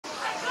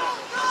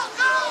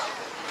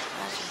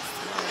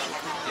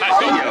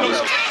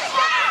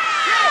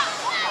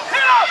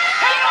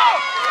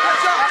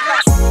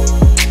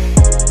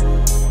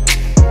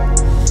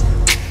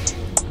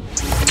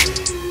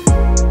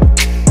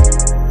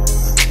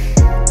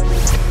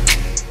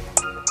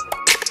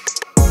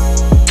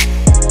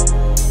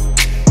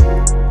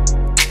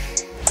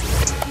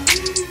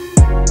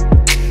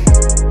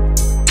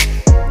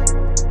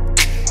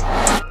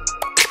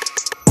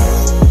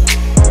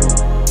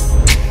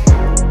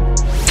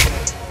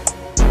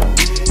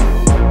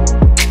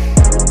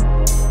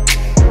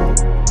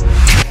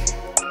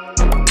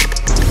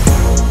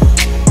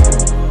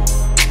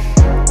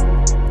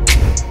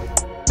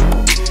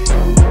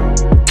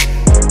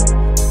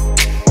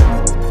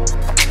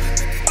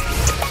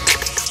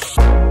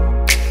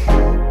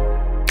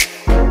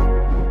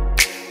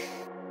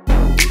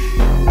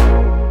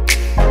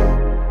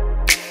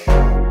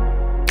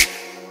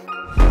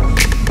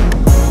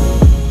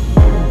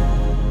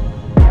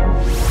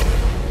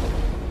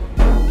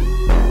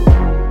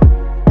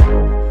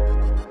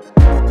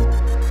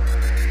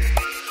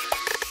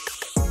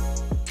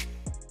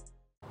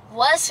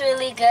What's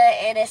really good,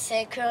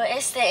 Innocent Crew?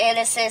 It's the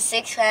Innocent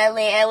Six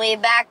family, and we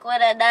back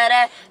with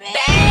another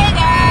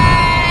banger.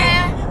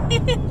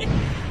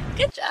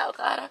 Good job,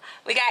 Carter.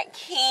 We got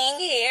King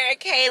here,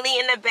 Kaylee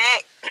in the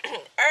back.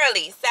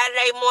 Early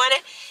Saturday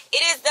morning.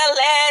 It is the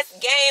last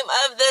game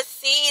of the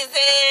season.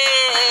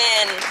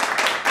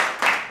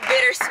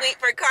 Bittersweet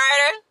for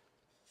Carter.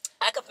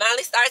 I could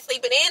finally start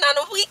sleeping in on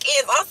the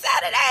weekends on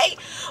Saturday.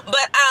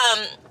 But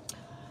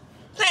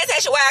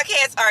Plantation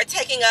Wildcats are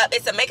taking up,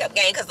 it's a makeup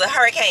game because the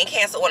Hurricane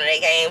canceled one of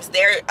their games.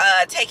 They're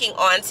taking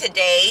on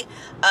today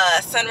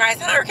Sunrise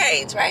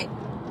Hurricanes, right?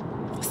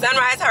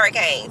 Sunrise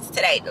Hurricanes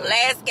today. The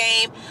last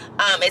game.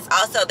 It's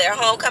also their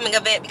homecoming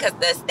event because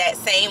that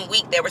same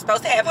week they were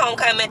supposed to have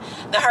homecoming.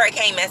 The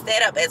Hurricane messed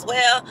that up as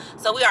well.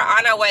 So we are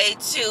on our way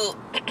to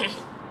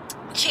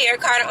cheer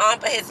Carter on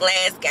for his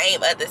last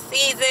game of the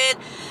season.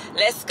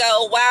 Let's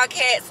go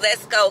Wildcats.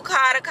 Let's go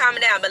Carter. Comment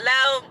down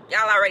below.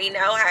 Y'all already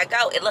know how it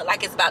go. It looked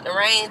like it's about to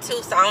rain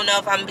too, so I don't know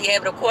if I'm going to be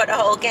able to record the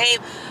whole game.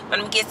 But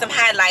I'm going to get some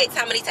highlights.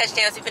 How many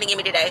touchdowns you finna give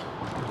me today?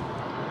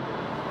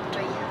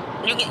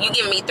 3. You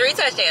giving me 3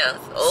 touchdowns.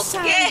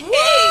 Okay.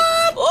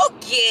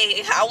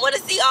 Okay. I want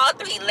to see all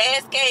 3.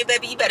 Last game,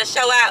 baby. You better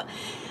show out.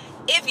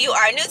 If you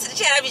are new to the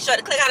channel, be sure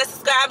to click on the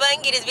subscribe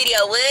button. Get this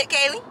video what,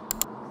 Kaylee?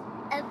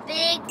 A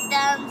big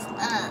thumbs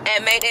up.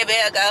 And make that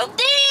bell go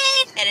ding.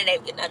 And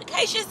enable your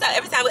notifications. So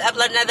every time we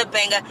upload another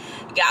banger,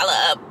 y'all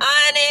are up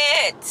on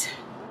it.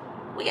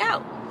 We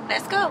out.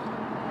 Let's go.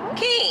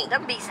 King.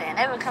 Them beats ain't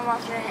never come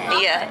off your head.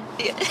 Yeah.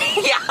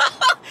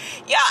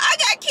 Y'all, I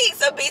got King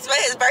some beats for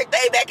his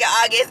birthday back in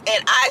August,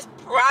 and I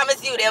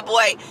promise you that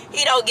boy,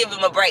 he don't give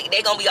him a break.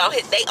 They gonna be on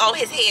his head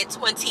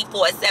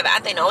 24/7. I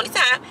think the only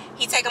time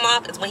he take them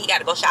off is when he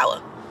gotta go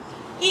shower.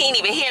 He ain't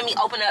even hear me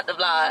open up the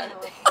vlog.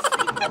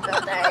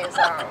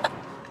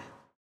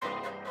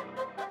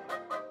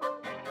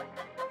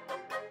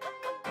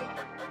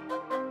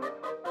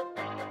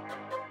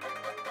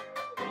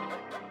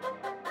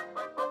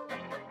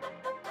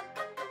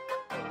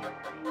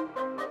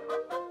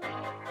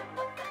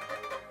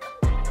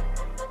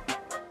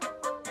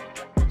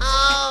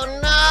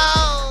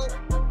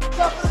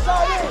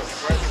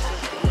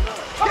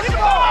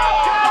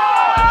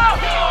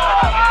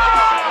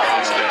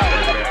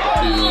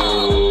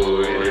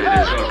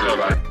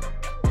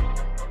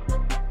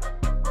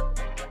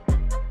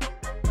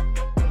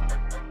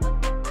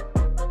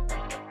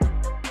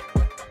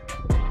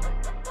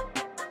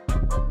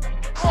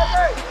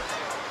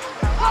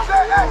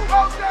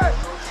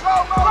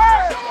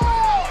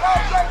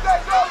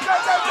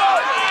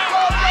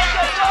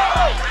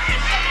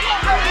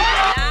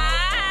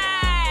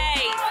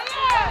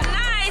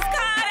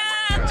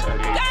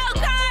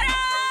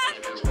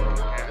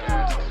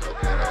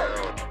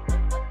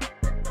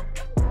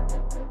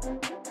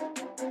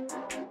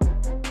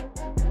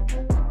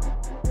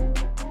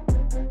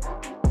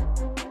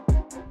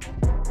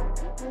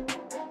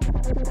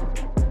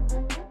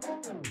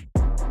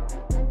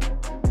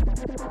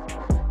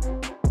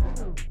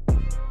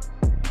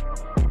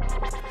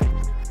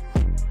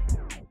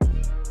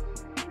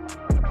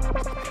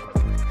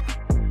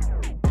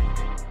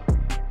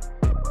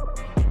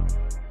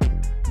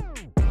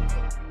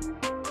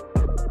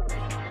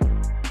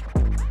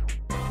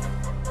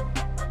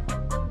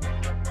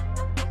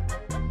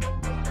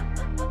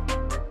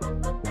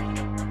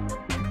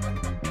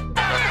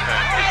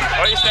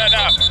 Why you stand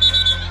up?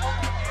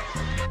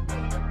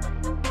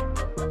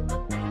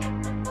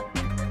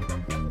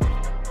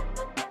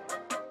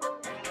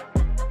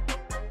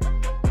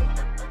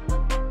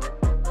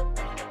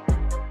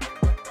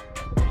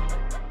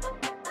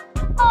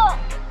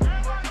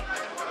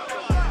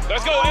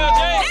 Let's go,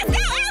 LJ! Let's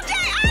go, LJ,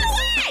 all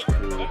the way!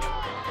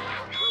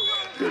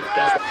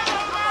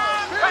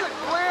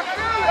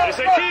 It's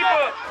a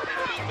keeper!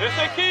 It's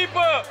a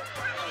keeper!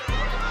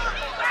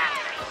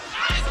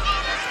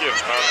 Get him,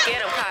 Carter.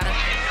 Get him, Carter.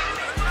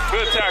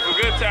 Good tackle,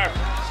 good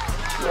tackle.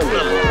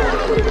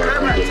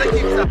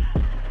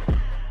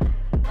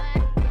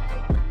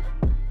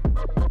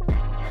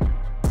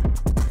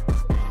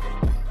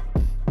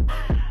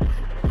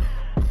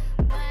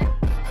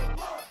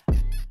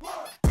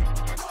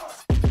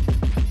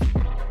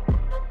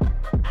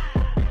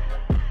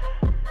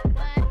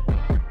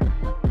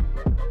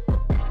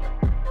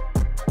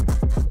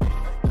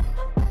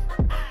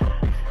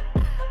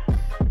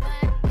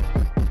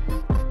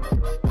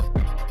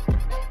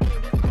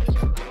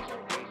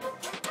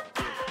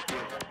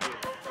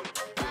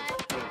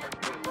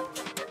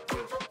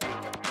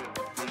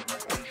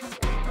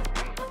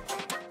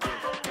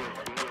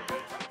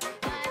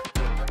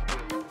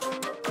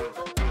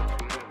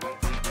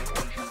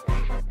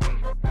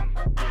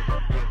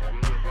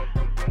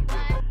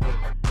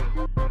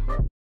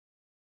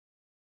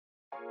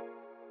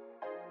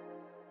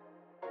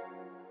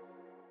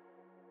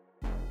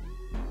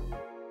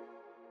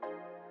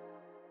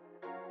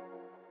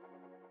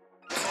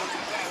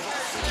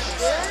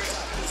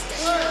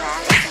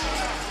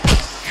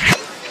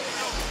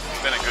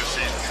 Been a good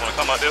season. Want to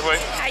come out this way?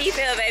 How you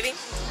feel, baby?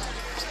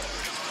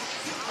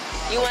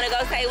 You want to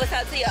go say what's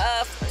up to your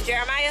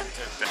Jeremiah?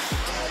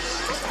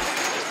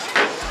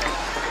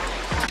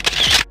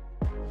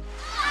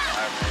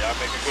 Y'all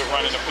make a good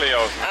run in the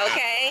playoffs. Man.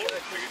 Okay.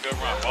 Make a good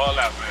run. All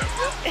out, man.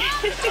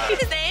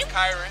 What's his name?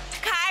 Kyron.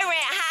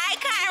 Kyron. Hi,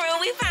 Kyron.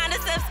 We found a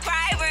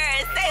subscriber.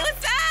 Say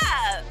what's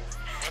up.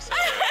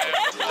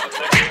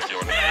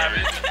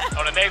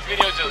 On the next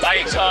video, just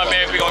like,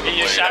 comment. We're going to give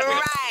you a shot. Right.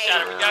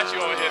 We got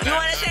you over here. You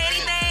want to say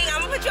anything?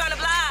 I'm going to put you on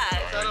the vlog.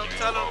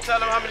 Tell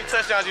them how many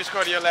touchdowns you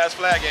scored in your last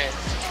flag game.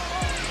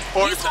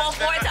 You scored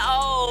 4 to...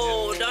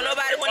 Oh, don't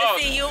nobody want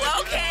to see you.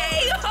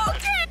 Okay,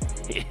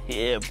 okay.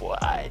 Yeah, boy.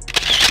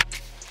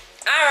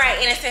 All right,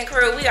 Innocent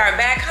Crew, we are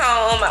back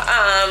home.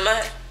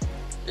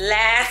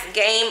 Last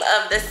game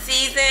of the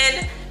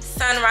season.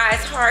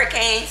 Sunrise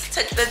Hurricanes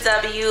took the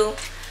W.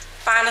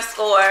 Final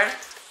score.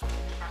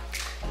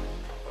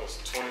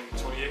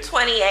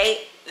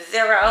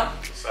 28-0.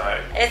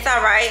 It's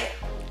all right.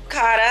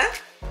 Carter,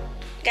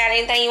 got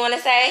anything you want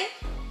to say?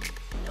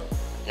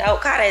 No,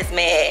 Carter is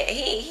mad.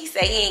 He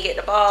said he didn't get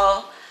the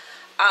ball.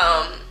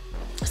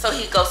 So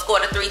he go score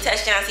the 3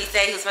 touchdowns he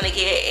said he was gonna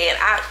get, and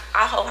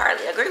I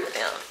wholeheartedly agree with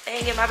him. They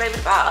ain't get my baby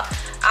the ball.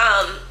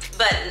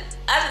 But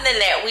other than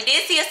that, we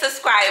did see a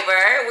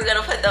subscriber. We're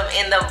gonna put them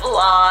in the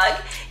vlog.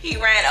 He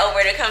ran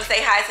over to come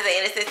say hi to the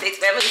Innocent 6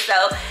 family. So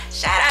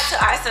shout out to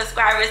our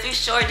subscribers. We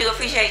sure do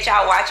appreciate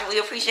y'all watching. We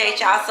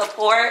appreciate y'all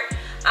support.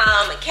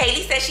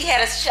 Kaylee said she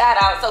had a shout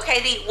out. So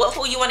Kaylee,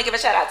 who you want to give a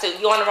shout out to?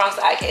 You on the wrong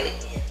side, Kaylee.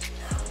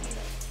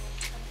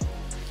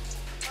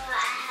 Well, I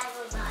have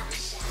a lot of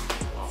shout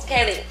outs.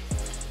 Kaylee.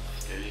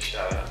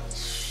 Shout out.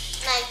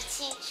 My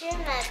teacher,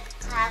 my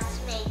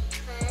classmate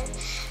Quinn,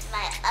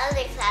 my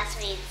other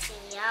classmate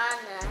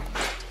Tiana,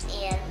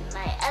 and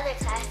my other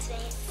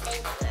classmate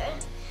Taylor.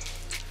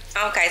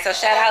 Okay, so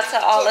shout out to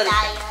all of the...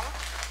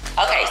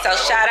 Okay, so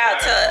shout out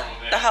to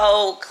the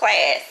whole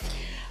class.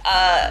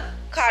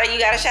 Carter, you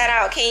got a shout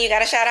out? Ken, you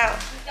got a shout out?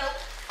 Nope.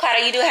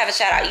 Carter, you do have a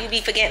shout out. You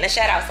be forgetting to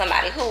shout out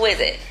somebody. Who is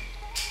it?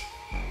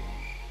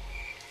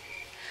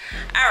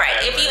 All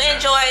right, if you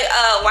enjoy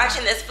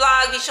watching this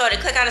vlog, be sure to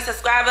click on the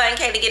subscribe button,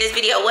 okay, to get this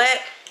video what?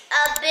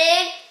 A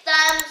big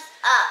thumbs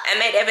up. And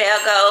make that bell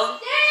go.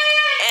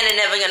 And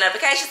enable your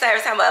notifications so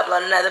every time I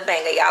upload another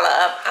banger, y'all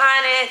are up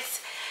on it.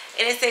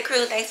 Innocent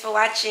Crew, thanks for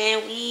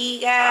watching. We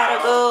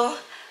gotta go.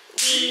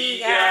 We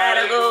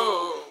gotta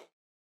go.